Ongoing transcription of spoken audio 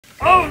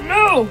Oh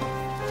no!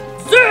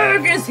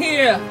 Zerg is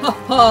here!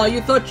 Haha,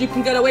 you thought you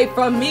can get away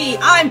from me?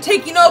 I'm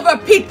taking over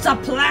Pizza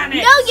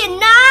Planet! No, you're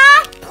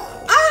not!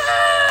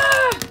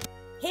 Ah!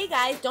 Hey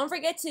guys, don't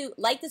forget to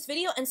like this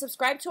video and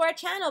subscribe to our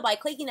channel by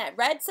clicking that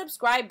red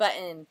subscribe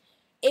button.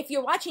 If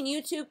you're watching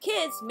YouTube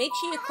Kids, make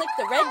sure you click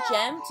the red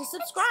gem to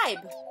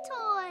subscribe.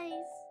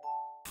 Toys.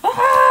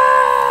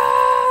 Ah!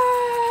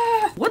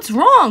 What's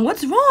wrong?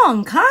 What's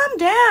wrong? Calm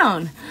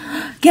down.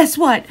 Guess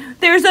what?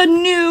 There's a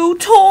new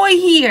toy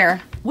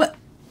here. What?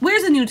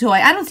 Where's a new toy?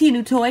 I don't see a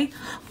new toy.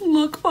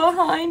 Look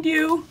behind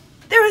you.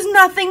 There is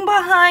nothing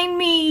behind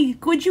me.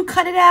 Could you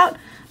cut it out?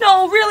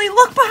 No, really,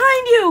 look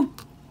behind you.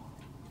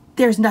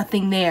 There's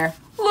nothing there.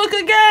 Look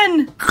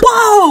again.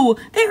 Whoa!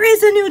 There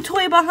is a new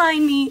toy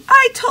behind me.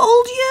 I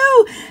told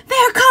you.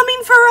 They're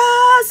coming for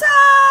us.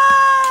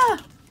 Ah!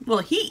 Well,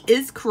 he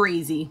is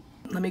crazy.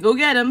 Let me go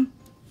get him.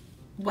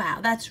 Wow,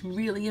 that's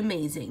really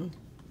amazing.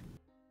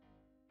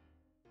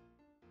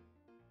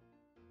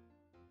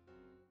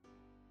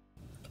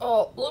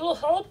 Oh, little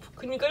help?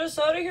 Can you get us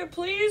out of here,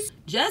 please?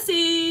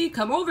 Jesse,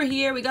 come over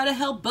here. We gotta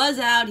help Buzz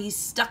out. He's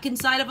stuck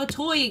inside of a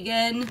toy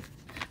again.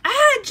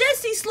 Ah,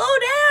 Jesse, slow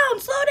down,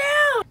 slow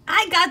down.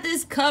 I got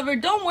this covered.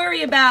 Don't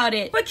worry about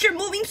it. But you're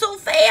moving so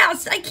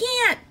fast. I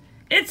can't.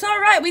 It's all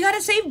right. We gotta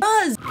save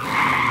Buzz.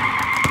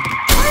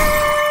 Ah!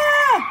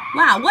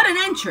 Wow, what an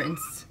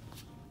entrance.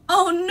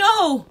 Oh,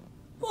 no.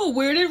 Oh,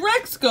 where did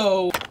Rex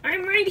go?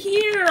 I'm right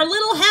here. A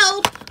little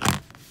help.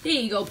 There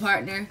you go,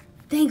 partner.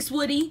 Thanks,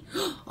 Woody.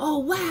 Oh,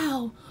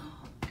 wow.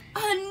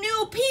 A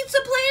new Pizza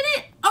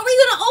Planet? Are we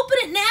gonna open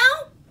it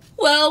now?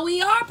 Well,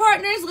 we are,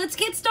 partners. Let's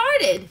get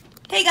started.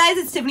 Hey guys,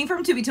 it's Tiffany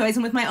from Tubey Toys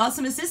and with my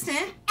awesome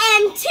assistant,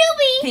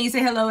 Tubey. Can you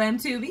say hello,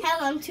 Tubey?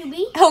 Hello,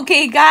 Tubey.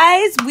 Okay,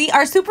 guys, we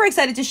are super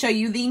excited to show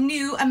you the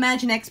new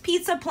Imaginext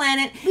Pizza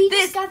Planet. We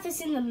just got this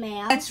in the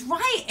mail. That's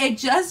right. It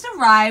just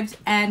arrived,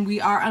 and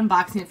we are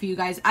unboxing it for you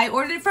guys. I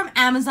ordered it from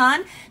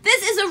Amazon.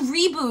 This is a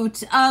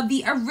reboot of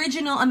the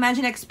original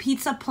Imaginext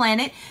Pizza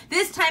Planet.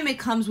 This time it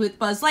comes with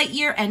Buzz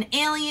Lightyear and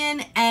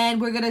Alien,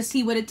 and we're going to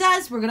see what it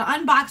does. We're going to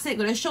unbox it.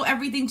 We're going to show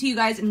everything to you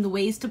guys and the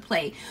ways to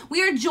play.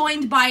 We are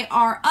joined by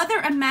our other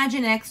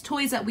Imaginext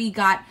toys that we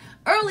got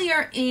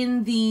earlier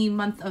in the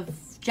month of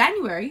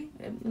February.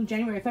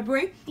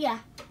 Yeah.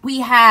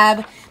 We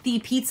have the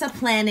Pizza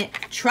Planet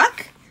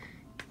truck.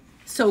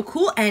 So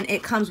cool. And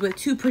it comes with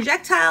 2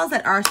 projectiles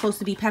that are supposed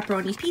to be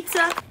pepperoni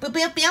pizza. Bam,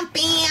 bam, bam,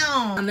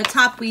 bam. On the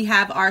top, we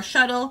have our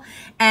shuttle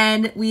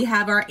and we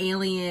have our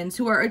aliens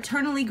who are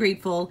eternally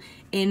grateful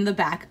in the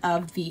back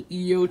of the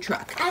Yo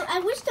truck. I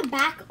wish the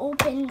back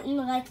opened,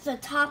 like the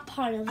top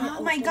part of it.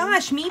 Oh my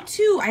gosh, me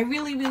too. I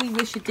really, really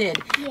wish it did.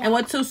 Yeah. And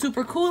what's so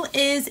super cool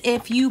is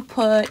if you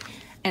put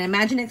an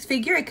Imaginext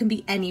figure, it can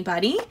be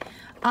anybody,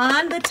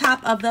 on the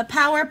top of the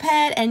power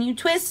pad and you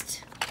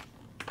twist.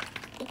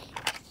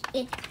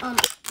 It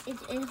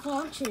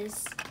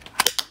launches.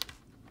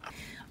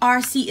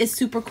 RC is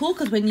super cool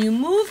because when you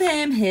move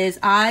him, his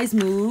eyes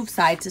move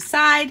side to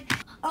side.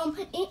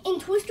 In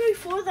Toy Story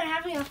 4, they're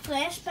having a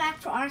flashback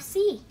for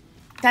RC.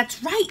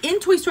 That's right. In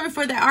Toy Story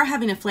 4, they are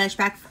having a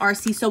flashback for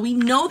RC, so we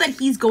know that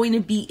he's going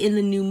to be in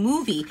the new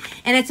movie.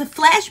 And it's a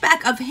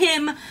flashback of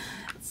him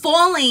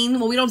falling.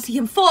 Well, we don't see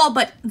him fall,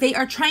 but they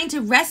are trying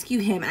to rescue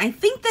him. And I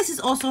think this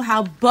is also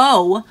how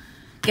Bo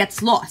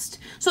gets lost.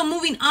 So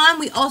moving on,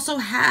 we also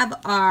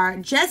have our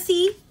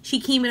Jessie.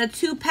 She came in a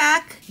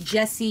 2-pack.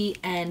 Jessie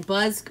and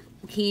Buzz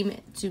came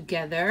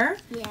together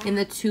in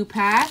the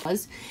 2-pack.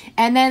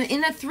 And then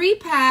in the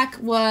 3-pack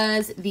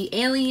was the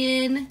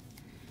Alien,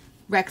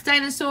 Rex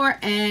Dinosaur,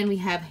 and we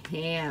have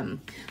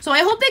Ham. So I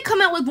hope they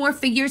come out with more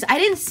figures. I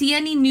didn't see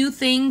any new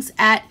things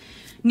at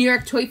New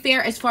York Toy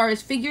Fair as far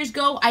as figures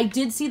go. I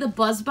did see the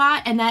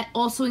BuzzBot, and that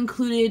also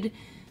included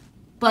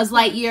Buzz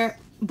Lightyear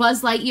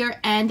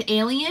and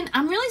Alien.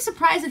 I'm really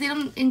surprised that they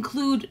don't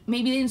include,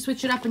 maybe they didn't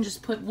switch it up and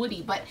just put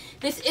Woody, but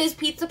this is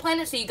Pizza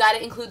Planet, so you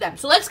gotta include them.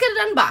 So let's get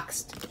it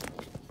unboxed.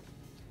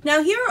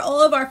 Now here are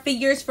all of our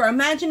figures for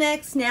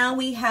Imaginext. Now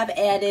we have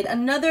added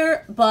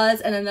another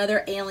Buzz and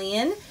another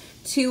Alien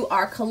to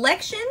our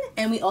collection,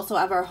 and we also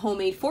have our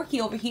homemade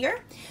Forky over here.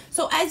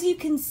 So as you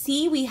can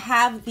see, we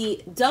have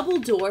the double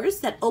doors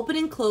that open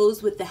and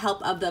close with the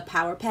help of the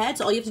power pad.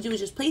 So all you have to do is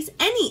just place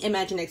any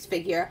Imaginext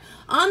figure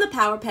on the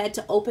power pad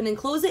to open and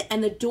close it,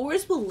 and the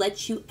doors will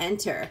let you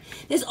enter.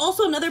 There's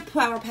also another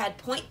power pad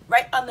point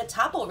right on the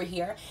top over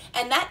here,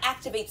 and that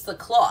activates the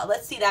claw.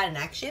 Let's see that in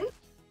action.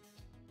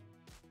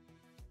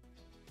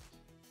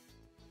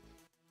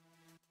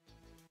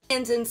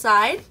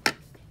 Inside.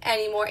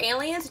 Any more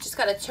aliens? Just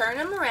gotta turn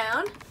them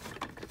around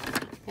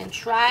and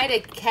try to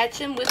catch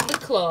him with the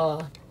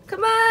claw.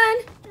 Come on!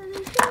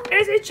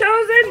 Is he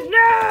chosen?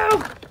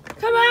 No!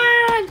 Come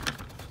on!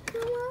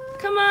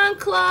 Come on,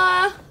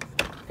 claw!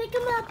 Pick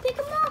him up, pick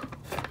him up!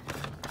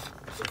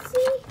 Let's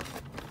see.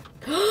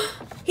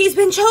 He's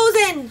been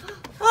chosen!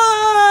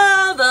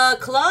 Oh, the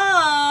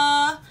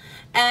claw!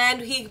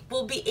 and he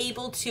will be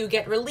able to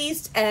get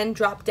released and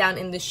drop down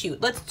in the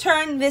chute. Let's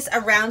turn this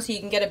around so you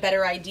can get a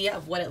better idea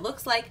of what it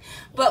looks like.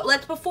 But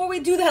before we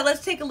do that,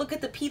 let's take a look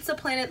at the Pizza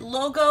Planet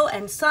logo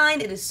and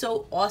sign. It is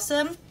so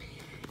awesome.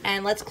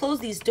 And let's close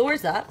these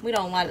doors up. We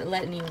don't want to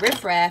let any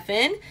riffraff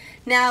in.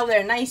 Now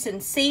they're nice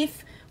and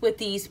safe with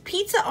these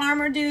pizza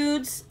armor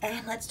dudes.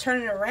 And let's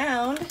turn it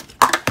around.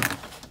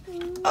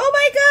 Oh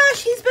my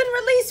gosh, he's been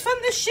released from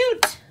the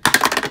chute.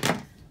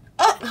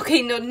 Oh,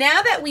 okay, no,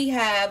 now that we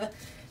have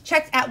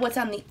checked out what's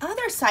on the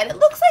other side, it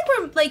looks like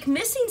we're like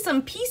missing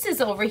some pieces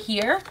over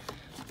here.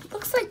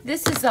 Looks like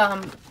this is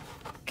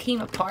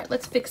came apart.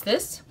 Let's fix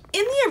this.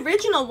 In the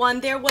original one,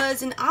 there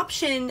was an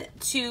option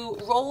to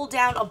roll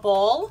down a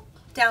ball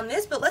down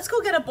this, but let's go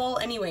get a ball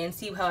anyway and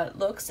see how it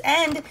looks.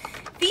 And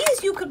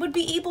these you would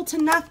be able to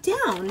knock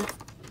down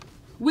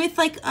with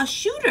like a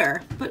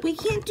shooter, but we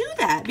can't do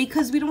that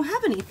because we don't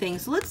have anything.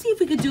 So let's see if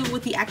we could do it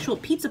with the actual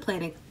Pizza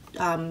Planet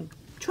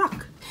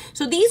truck.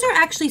 So these are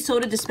actually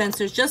soda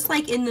dispensers, just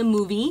like in the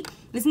movie.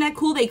 Isn't that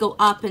cool? They go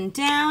up and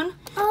down.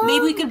 Oh.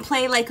 Maybe we could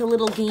play like a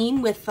little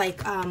game with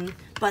like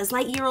Buzz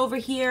Lightyear over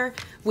here,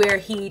 where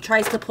he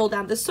tries to pull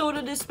down the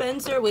soda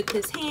dispenser with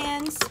his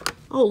hands.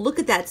 Oh, look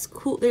at that. It's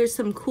cool. There's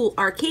some cool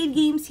arcade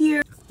games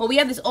here. Well, we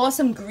have this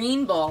awesome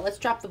green ball. Let's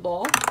drop the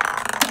ball.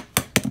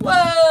 Whoa!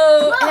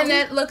 Whoa. And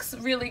that looks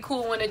really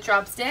cool when it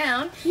drops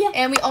down. Yeah.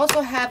 And we also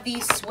have the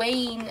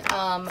swaying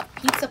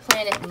Pizza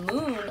Planet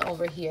moon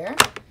over here.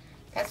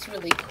 That's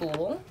really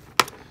cool.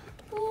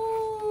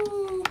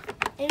 Ooh.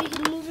 And you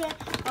can move it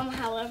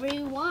however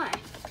you want.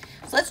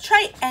 So let's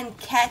try and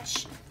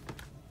catch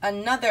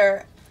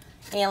another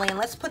alien.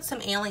 Let's put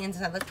some aliens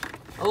in. Let's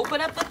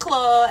open up the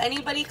claw.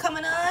 Anybody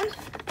coming on?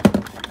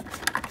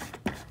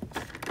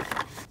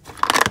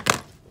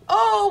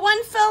 Oh,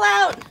 one fell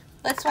out.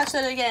 Let's watch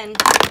that again.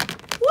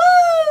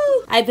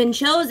 Woo! I've been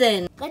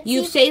chosen.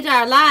 You've saved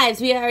our lives.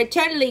 We are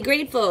eternally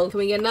grateful. Can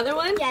we get another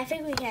one? Yeah, I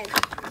think we can.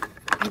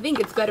 I think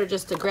it's better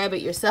just to grab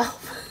it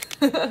yourself.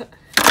 There we go.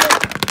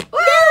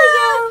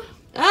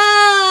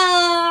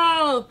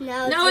 Oh!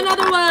 Now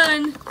another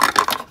one.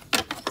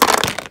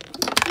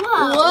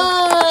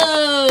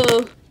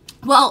 Whoa!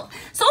 Well,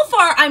 so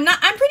far I'm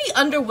pretty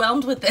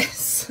underwhelmed with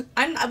this.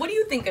 What do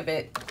you think of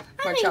it,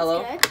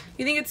 Marcello? I think it's good.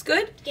 You think it's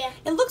good? Yeah.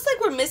 It looks like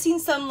we're missing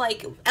some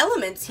like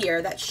elements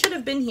here that should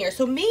have been here.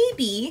 So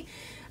maybe,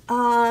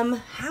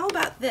 how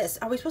about this?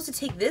 Are we supposed to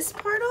take this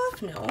part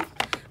off? No.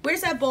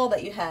 Where's that ball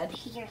that you had?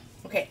 Here.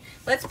 Okay,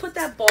 let's put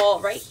that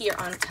ball right here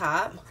on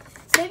top.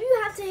 So maybe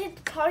you have to hit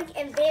the target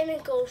and then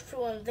it goes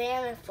through and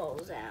then it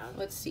falls down.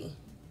 Let's see.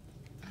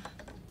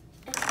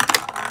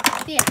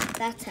 Yeah,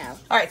 that's how.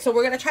 All right, so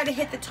we're gonna try to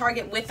hit the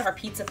target with our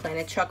Pizza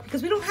Planet truck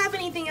because we don't have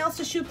anything else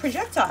to shoot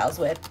projectiles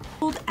with.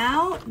 Hold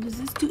out. Does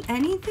this do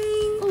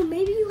anything? Oh,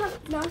 maybe you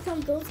have to knock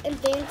on those and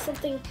then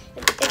something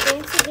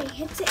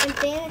hits it and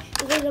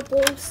then the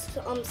ball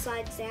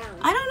slides down.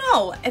 I don't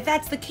know if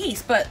that's the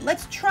case, but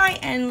let's try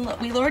and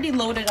we already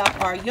loaded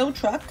up our yo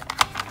truck,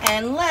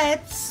 and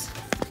let's.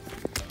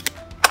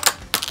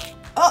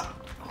 Oh,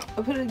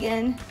 I'll put it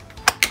again.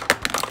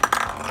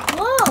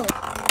 Whoa.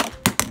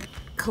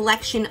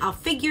 Collection of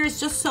figures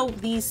just so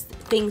these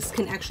things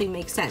can actually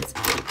make sense.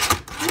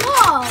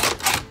 Whoa!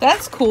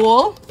 That's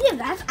cool. Yeah,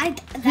 that's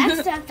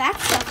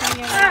stuff on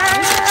your mind.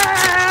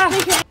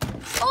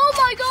 Oh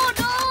my god,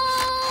 no!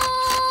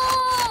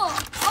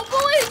 I'm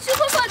going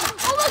super fun!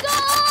 Oh my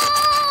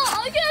god!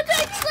 I can't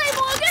take this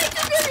anymore! I can't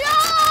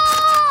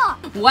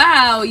do this!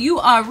 Wow, you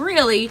are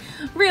really,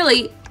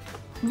 really,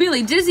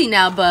 really dizzy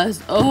now,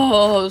 Buzz.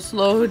 Oh,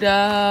 slow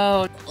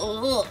down.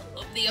 Oh,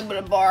 I think I'm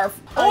gonna barf.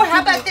 Or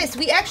how about this?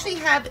 We actually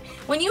have,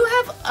 when you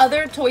have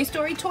other Toy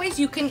Story toys,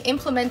 you can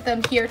implement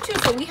them here too.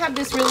 So we have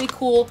this really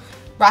cool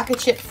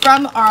rocket ship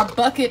from our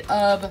bucket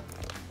of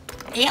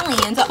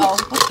aliens. Uh-oh,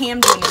 what's Ham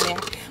doing in there?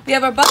 We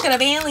have our bucket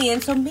of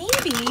aliens, so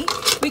maybe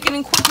we can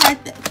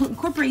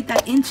incorporate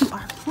that into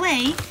our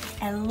play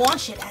and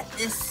launch it at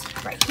this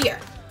right here.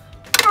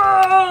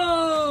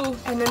 Oh!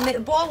 And then the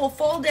ball will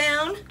fall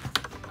down.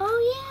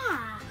 Oh,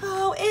 yeah.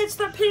 Oh, it's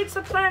the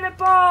Pizza Planet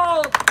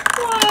ball.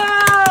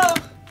 Whoa!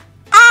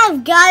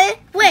 I've got it.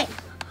 Wait.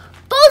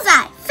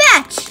 Bullseye,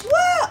 fetch.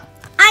 Whoa!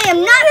 I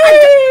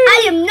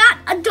am not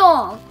a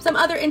doll. Some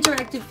other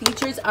interactive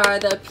features are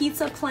the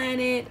Pizza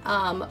Planet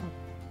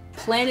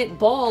planet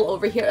ball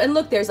over here. And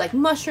look, there's like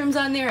mushrooms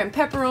on there and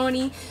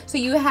pepperoni. So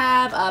you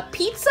have a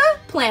Pizza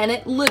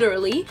Planet,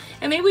 literally.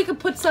 And maybe we could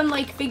put some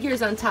like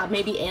figures on top.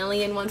 Maybe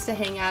Alien wants to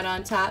hang out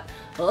on top.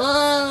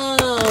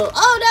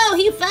 Oh no,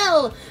 he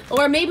fell.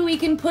 Or maybe we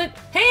can put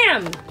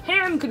Ham.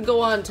 Ham could go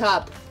on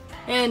top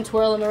and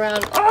twirl him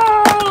around.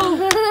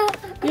 Oh!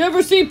 You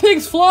ever see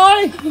pigs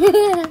fly?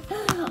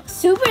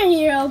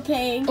 Superhero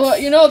pigs. Well,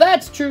 you know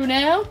that's true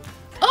now.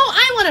 Oh,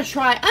 I want to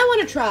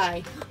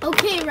try.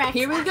 Okay, Rex.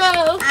 Here we go.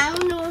 I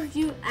don't know if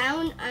you.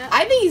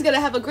 I think he's gonna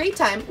have a great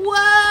time.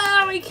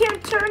 Whoa! We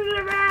can't turn it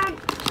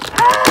around.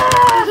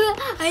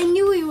 Ah! I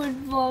knew he would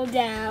fall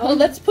down. Well,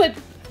 let's put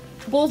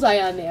Bullseye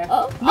on there.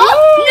 Oh,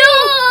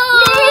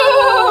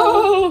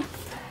 no!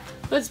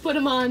 Let's put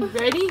him on.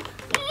 Ready?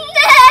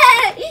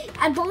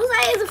 And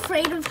Bullseye is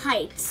afraid of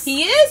heights.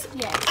 He is?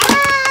 Yeah.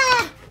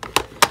 Ah!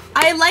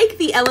 I like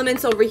the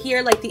elements over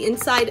here, like the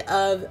inside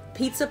of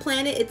Pizza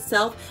Planet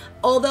itself.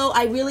 Although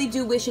I really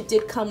do wish it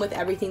did come with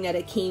everything that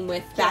it came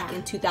with back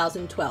in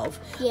 2012.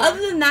 Yeah. Other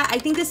than that, I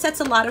think this set's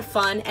a lot of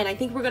fun, and I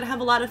think we're going to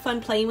have a lot of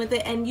fun playing with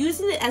it and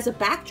using it as a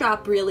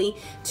backdrop, really,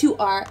 to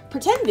our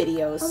pretend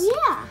videos.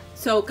 Oh, yeah.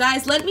 So,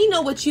 guys, let me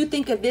know what you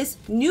think of this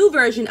new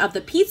version of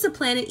the Pizza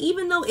Planet,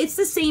 even though it's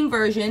the same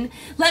version.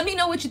 Let me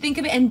know what you think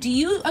of it, and do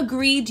you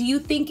agree? Do you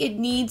think it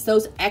needs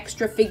those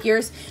extra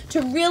figures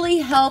to really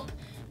help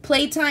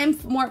playtime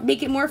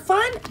make it more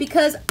fun?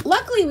 Because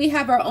luckily we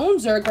have our own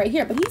Zerg right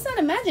here, but he's not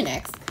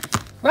Imaginext,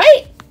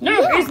 right?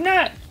 No, he's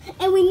not.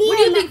 And we need. What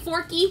do you think,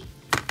 Forky?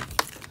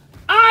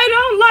 I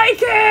don't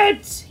like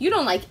it. You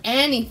don't like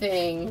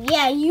anything.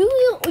 Yeah, you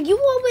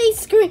always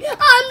scream,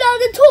 I'm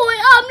not a toy,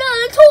 I'm not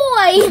a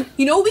toy.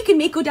 You know what we can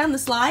make go down the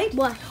slide?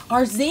 What?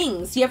 Our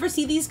Zings. You ever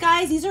see these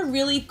guys? These are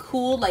really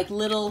cool, like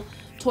little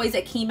toys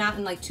that came out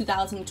in like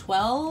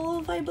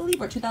 2012, I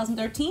believe, or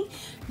 2013.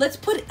 Let's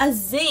put a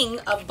Zing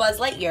of Buzz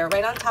Lightyear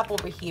right on top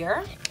over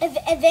here.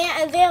 And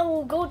then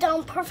we'll go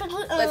down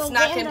perfectly. Let's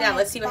knock him down.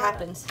 Let's see what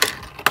happens.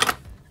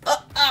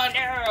 Oh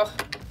no.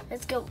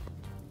 Let's go.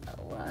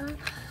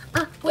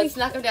 Let's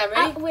knock him down.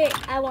 Ready? Wait,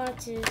 I want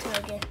to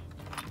target.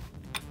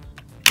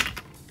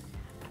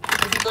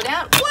 Does he go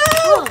down?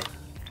 Whoa!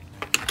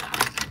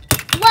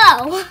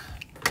 Whoa!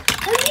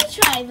 Let me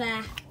try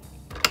that.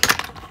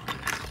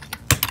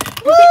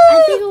 Woo!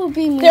 I think it would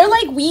be me. They're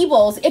like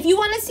Weebles. If you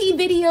want to see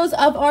videos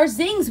of our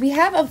Zings, we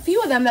have a few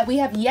of them that we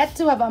have yet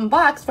to have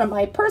unboxed from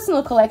my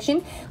personal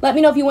collection. Let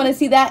me know if you want to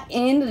see that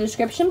in the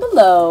description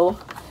below.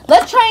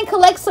 Let's try and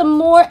collect some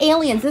more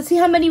aliens. Let's see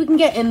how many we can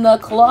get in the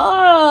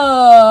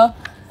claw.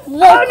 Oh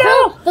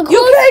no!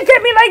 You can't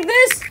get me like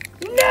this!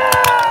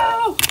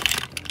 No!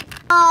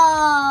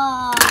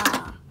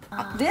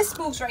 This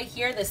moves right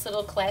here, this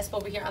little clasp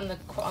over here on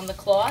the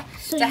claw,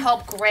 to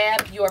help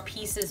grab your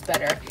pieces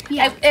better.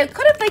 Yeah. It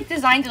could have like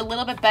designed it a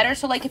little bit better.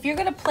 So like if you're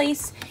gonna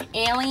place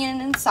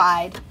alien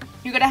inside,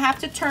 you're gonna have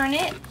to turn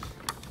it,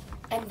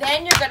 and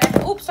then you're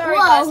gonna oops, sorry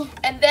Buzz.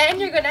 And then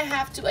you're gonna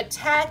have to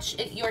attach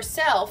it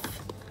yourself.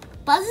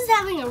 Buzz is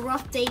having a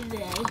rough day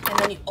today. And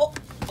then you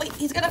wait,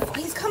 he's coming out.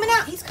 He's coming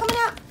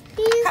out.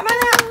 Come on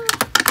out.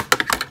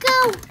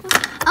 Go.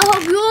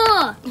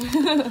 Oh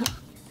yeah.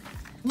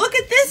 Look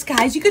at this,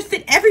 guys. You could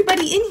fit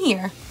everybody in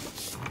here.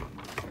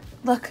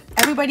 Look,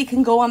 everybody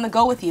can go on the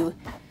go with you.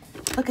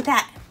 Look at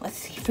that. Let's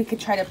see if we could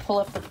try to pull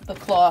up the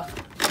claw.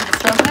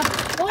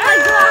 Oh my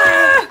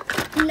god.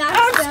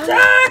 I'm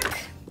stuck.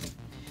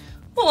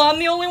 Well, I'm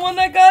the only one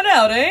that got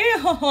out,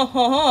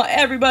 eh?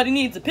 Everybody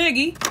needs a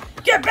piggy.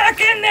 Get back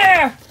in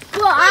there. The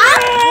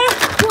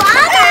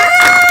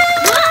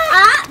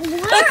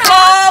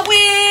claw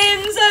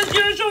wins as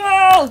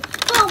usual.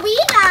 But we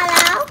got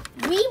out.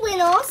 We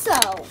win also.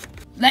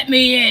 Let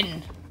me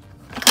in.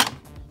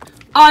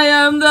 I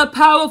am the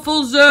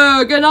powerful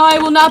Zerg, and I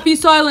will not be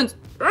silenced.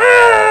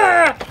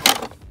 I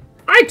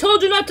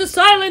told you not to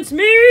silence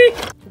me.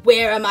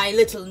 Where are my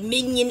little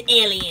minion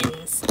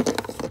aliens?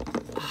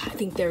 I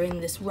think they're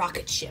in this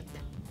rocket ship.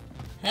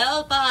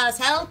 Help us,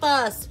 help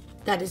us.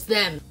 That is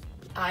them.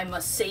 I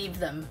must save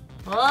them.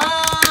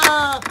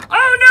 Oh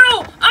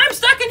no, I'm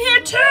stuck in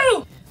here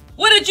too.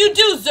 What did you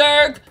do,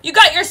 Zerg? You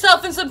got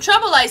yourself in some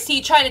trouble, I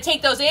see, trying to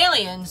take those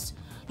aliens.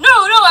 No,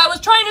 I was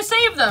trying to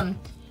save them.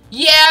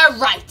 Yeah,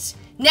 right.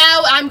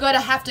 Now I'm going to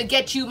have to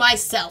get you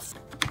myself.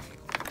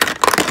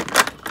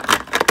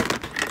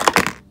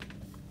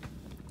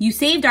 You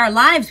saved our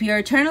lives. We are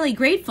eternally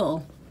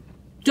grateful.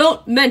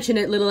 Don't mention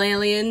it, little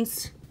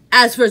aliens.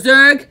 As for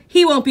Zerg,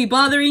 he won't be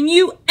bothering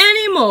you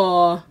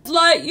anymore.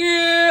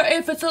 Lightyear,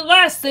 if it's the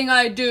last thing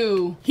I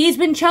do. He's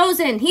been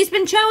chosen. He's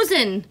been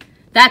chosen.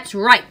 That's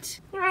right.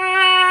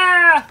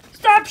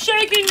 Stop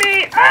shaking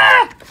me.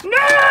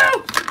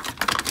 No!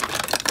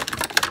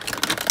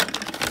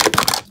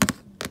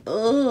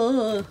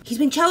 He's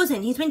been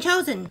chosen. He's been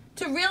chosen.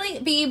 To really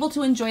be able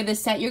to enjoy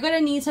this set, you're going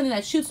to need something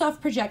that shoots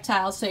off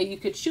projectiles so you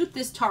could shoot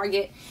this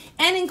target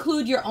and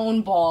include your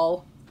own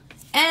ball.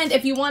 And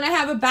if you want to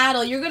have a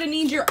battle, you're going to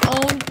need your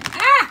own...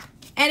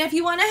 And if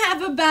you want to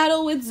have a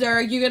battle with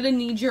Zerg, you're going to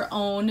need your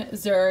own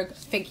Zerg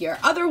figure.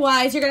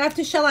 Otherwise, you're going to have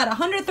to shell out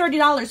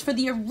 $130 for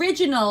the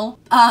original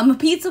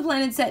Pizza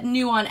Planet set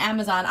new on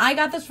Amazon. I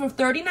got this for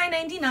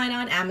 $39.99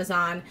 on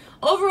Amazon.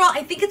 Overall,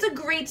 I think it's a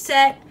great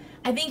set.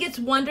 I think it's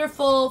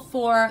wonderful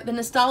for the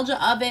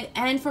nostalgia of it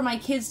and for my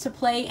kids to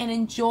play and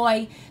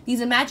enjoy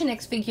these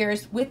Imaginext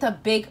figures with a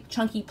big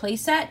chunky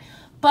playset.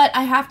 But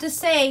I have to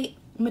say,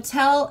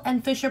 Mattel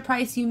and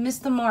Fisher-Price, you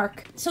missed the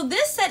mark. So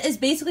this set is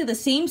basically the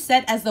same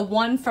set as the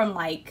one from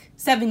like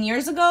 7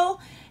 years ago.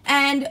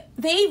 And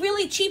they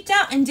really cheaped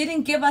out and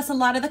didn't give us a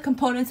lot of the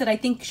components that I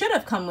think should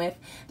have come with.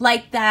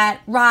 Like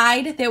that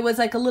ride, there was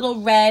like a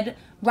little red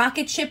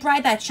rocket ship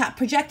ride that shot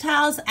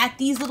projectiles at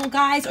these little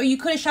guys, or you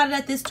could have shot it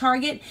at this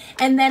target,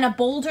 and then a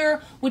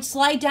boulder would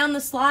slide down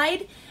the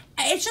slide.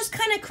 It's just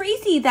kind of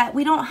crazy that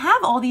we don't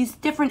have all these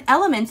different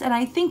elements, and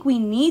I think we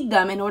need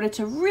them in order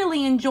to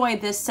really enjoy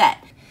this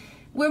set.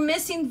 we're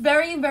missing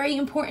very, very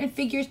important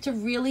figures to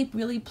really,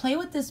 really play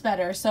with this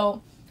better.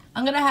 So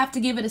I'm going to have to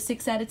give it a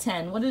 6 out of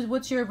 10.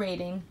 What's your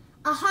rating?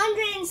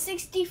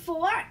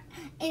 164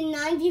 and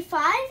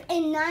 95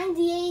 and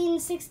 98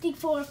 and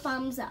 64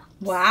 thumbs up.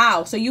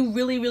 Wow, so you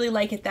really, really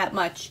like it that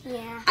much.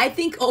 Yeah. I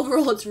think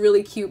overall it's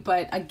really cute,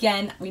 but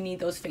again, we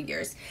need those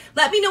figures.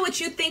 Let me know what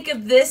you think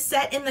of this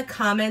set in the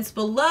comments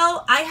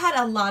below. I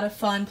had a lot of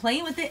fun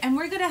playing with it, and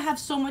we're going to have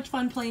so much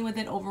fun playing with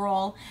it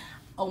overall.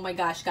 Oh my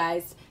gosh,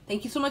 guys.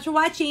 Thank you so much for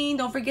watching.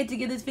 Don't forget to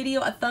give this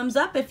video a thumbs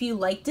up if you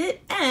liked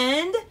it,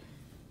 and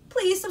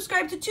please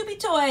subscribe to Tubey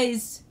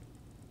Toys.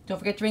 Don't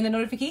forget to ring the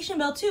notification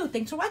bell too.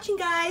 Thanks for watching,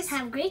 guys.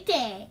 Have a great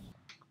day.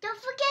 Don't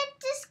forget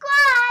to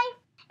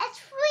subscribe. It's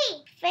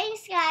free.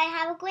 Thanks, guys.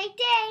 Have a great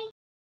day.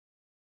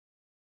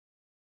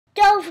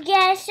 Don't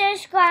forget to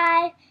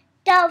subscribe.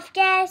 Don't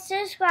forget to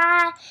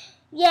subscribe.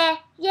 Yeah,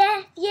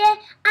 yeah, yeah.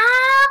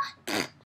 Ah.